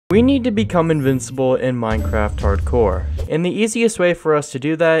We need to become invincible in Minecraft Hardcore, and the easiest way for us to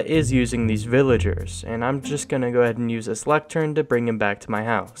do that is using these villagers, and I'm just gonna go ahead and use this lectern to bring him back to my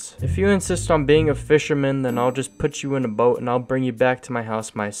house. If you insist on being a fisherman, then I'll just put you in a boat and I'll bring you back to my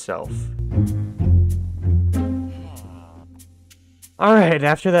house myself. Alright,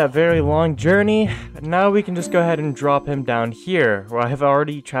 after that very long journey, now we can just go ahead and drop him down here, where I have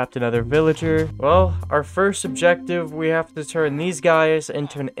already trapped another villager. Well, our first objective, we have to turn these guys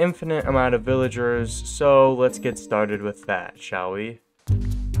into an infinite amount of villagers, so let's get started with that, shall we?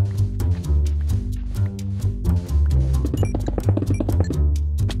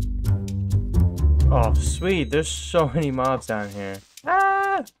 Oh, sweet, there's so many mobs down here.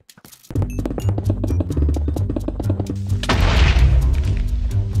 Ah!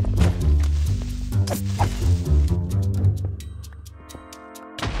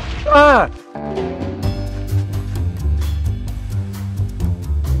 Ah!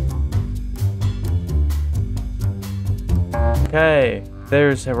 Okay,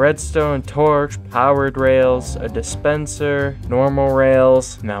 there's a redstone torch, powered rails, a dispenser, normal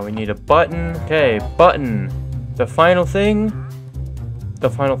rails. Now we need a button. Okay, button. The final thing? The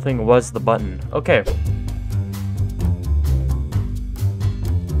final thing was the button. Okay.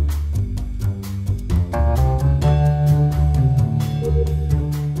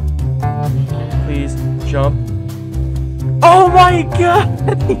 Please jump. Oh my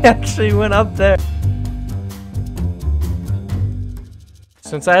god! He actually went up there.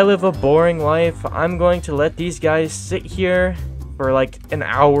 Since I live a boring life, I'm going to let these guys sit here for like an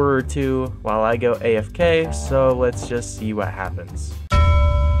hour or two while I go AFK, so let's just see what happens.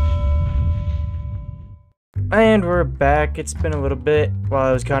 And we're back. It's been a little bit while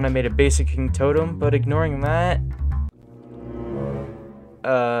I was gone. I made a basic king totem, but ignoring that,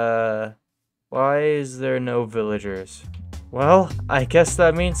 why is there no villagers? Well, I guess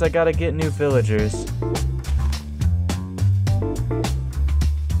that means I gotta get new villagers.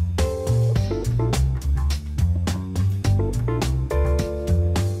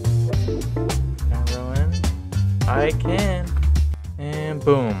 I can. And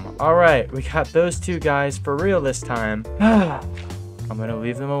boom. Alright, we got those two guys for real this time. I'm gonna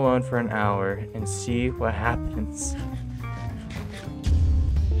leave them alone for an hour and see what happens.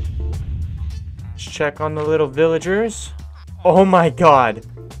 Let's check on the little villagers. Oh my god.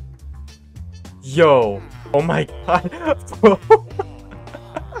 Yo. Oh my god. Bro.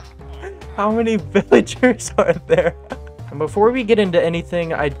 How many villagers are there? And before we get into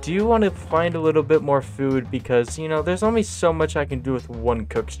anything, I do want to find a little bit more food because, you know, there's only so much I can do with one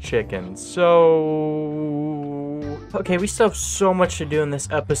cooked chicken. So... okay, we still have so much to do in this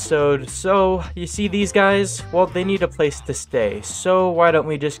episode. So, you see these guys? Well, they need a place to stay. So, why don't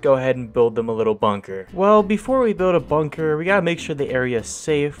we just go ahead and build them a little bunker? Well, before we build a bunker, we gotta make sure the area is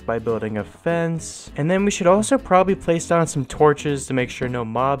safe by building a fence. And then we should also probably place down some torches to make sure no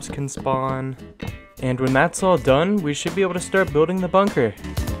mobs can spawn. And when that's all done, we should be able to start building the bunker.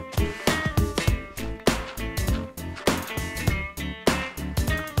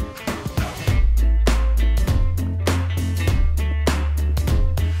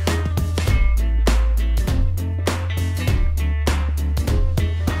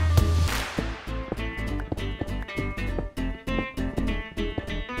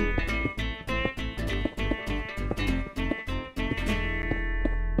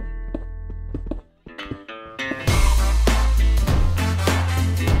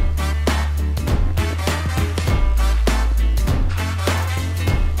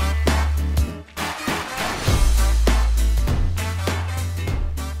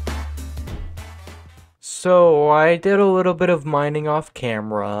 So I did a little bit of mining off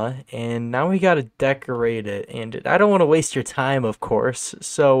camera, and now we gotta decorate it, and I don't want to waste your time, of course,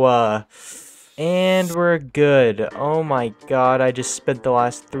 so, and we're good. Oh my god, I just spent the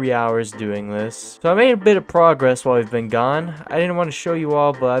last 3 hours doing this. So I made a bit of progress while I've been gone. I didn't want to show you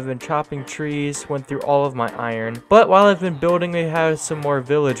all, but I've been chopping trees, went through all of my iron. But while I've been building, we have some more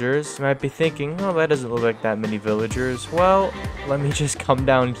villagers. You might be thinking, oh, that doesn't look like that many villagers. Well, let me just come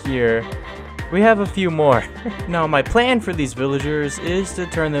down here. We have a few more. Now, my plan for these villagers is to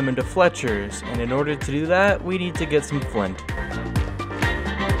turn them into Fletchers, and in order to do that, we need to get some flint.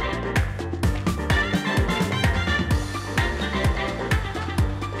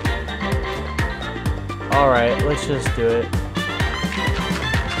 Alright, let's just do it.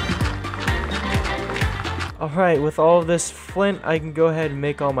 Alright, with all of this flint, I can go ahead and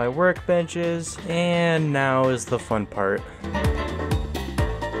make all my workbenches, and now is the fun part.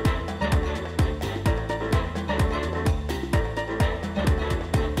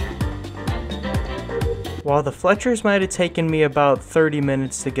 While the Fletchers might have taken me about 30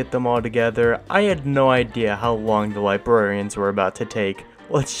 minutes to get them all together, I had no idea how long the librarians were about to take.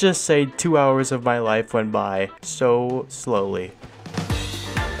 Let's just say 2 hours of my life went by so slowly.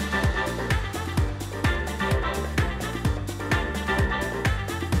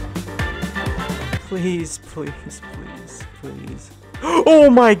 Please, please, please, please. Oh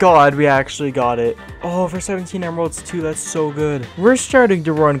my god, we actually got it. Oh, for 17 emeralds too, that's so good. We're starting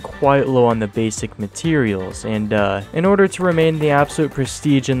to run quite low on the basic materials, and in order to remain the absolute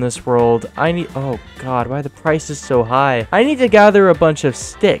prestige in this world, I need— oh god, why the price is so high? I need to gather a bunch of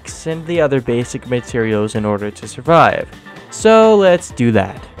sticks and the other basic materials in order to survive. So let's do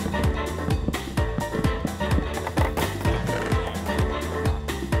that.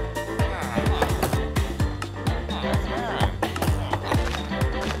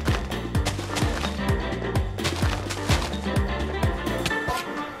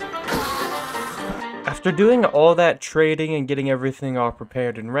 After doing all that trading and getting everything all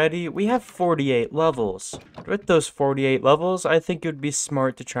prepared and ready, we have 48 levels. With those 48 levels, I think it would be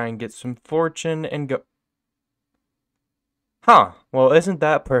smart to try and get some fortune and go— huh, well, isn't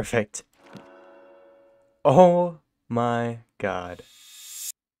that perfect? Oh my god.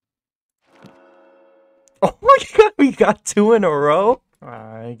 Oh my god, we got 2 in a row?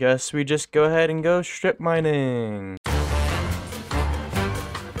 I guess we just go ahead and go strip mining.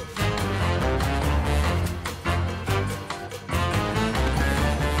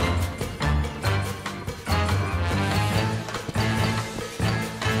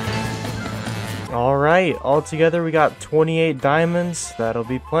 Alright, altogether we got 28 diamonds. That'll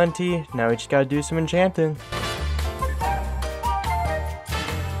be plenty. Now we just gotta do some enchanting.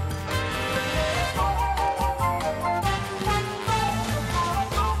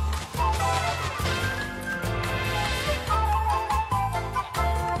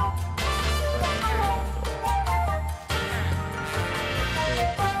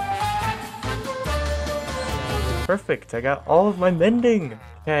 Perfect, I got all of my mending.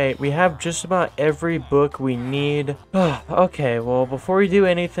 Okay, we have just about every book we need. Okay, well, before we do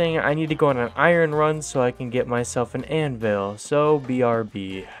anything, I need to go on an iron run so I can get myself an anvil. So,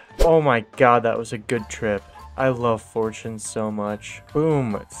 BRB. Oh my god, that was a good trip. I love fortune so much.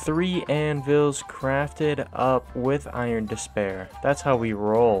 Boom, 3 anvils crafted up with iron to spare. That's how we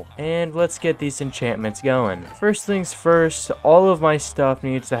roll. And let's get these enchantments going. First things first, all of my stuff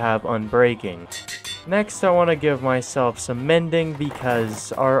needs to have unbreaking. Next, I want to give myself some mending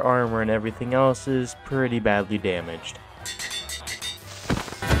because our armor and everything else is pretty badly damaged.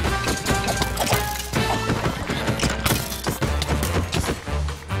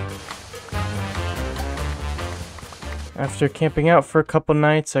 After camping out for a couple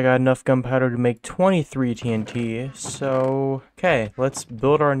nights, I got enough gunpowder to make 23 TNT, so— okay, let's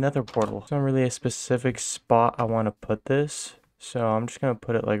build our nether portal. There's not really a specific spot I want to put this, so I'm just going to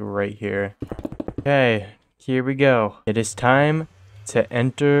put it like right here. Okay, here we go. It is time to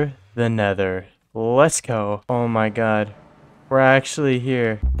enter the nether. Let's go. Oh my god. We're actually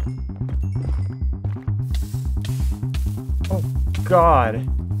here. Oh god.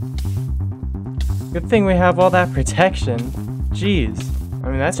 Good thing we have all that protection. Jeez. I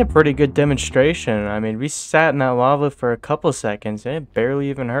mean, that's a pretty good demonstration. I mean, we sat in that lava for a couple seconds and it barely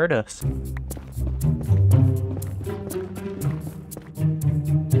even hurt us.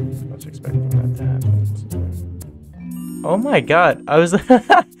 Oh my god, I was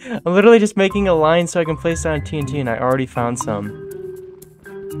I'm literally just making a line so I can place down TNT and I already found some.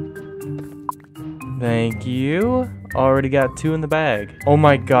 Thank you. Already got 2 in the bag. Oh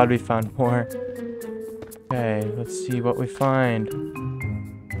my god, we found more. Okay, let's see what we find.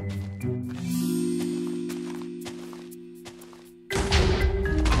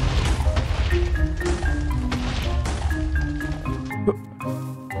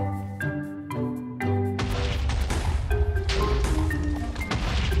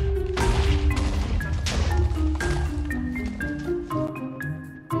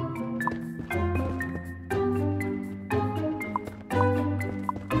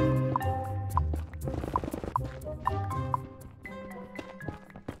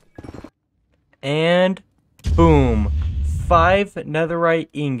 And boom, 5 netherite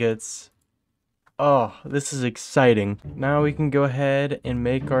ingots. Oh, this is exciting. Now we can go ahead and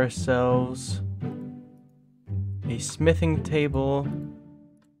make ourselves a smithing table.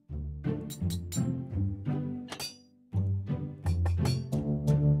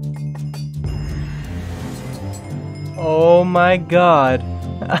 Oh my god.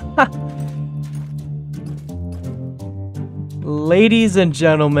 Ladies and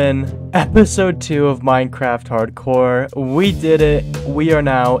gentlemen, Episode 2 of Minecraft Hardcore. We did it. We are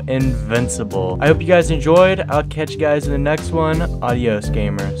now invincible. I hope you guys enjoyed. I'll catch you guys in the next one. Adios,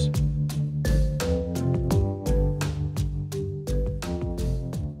 gamers.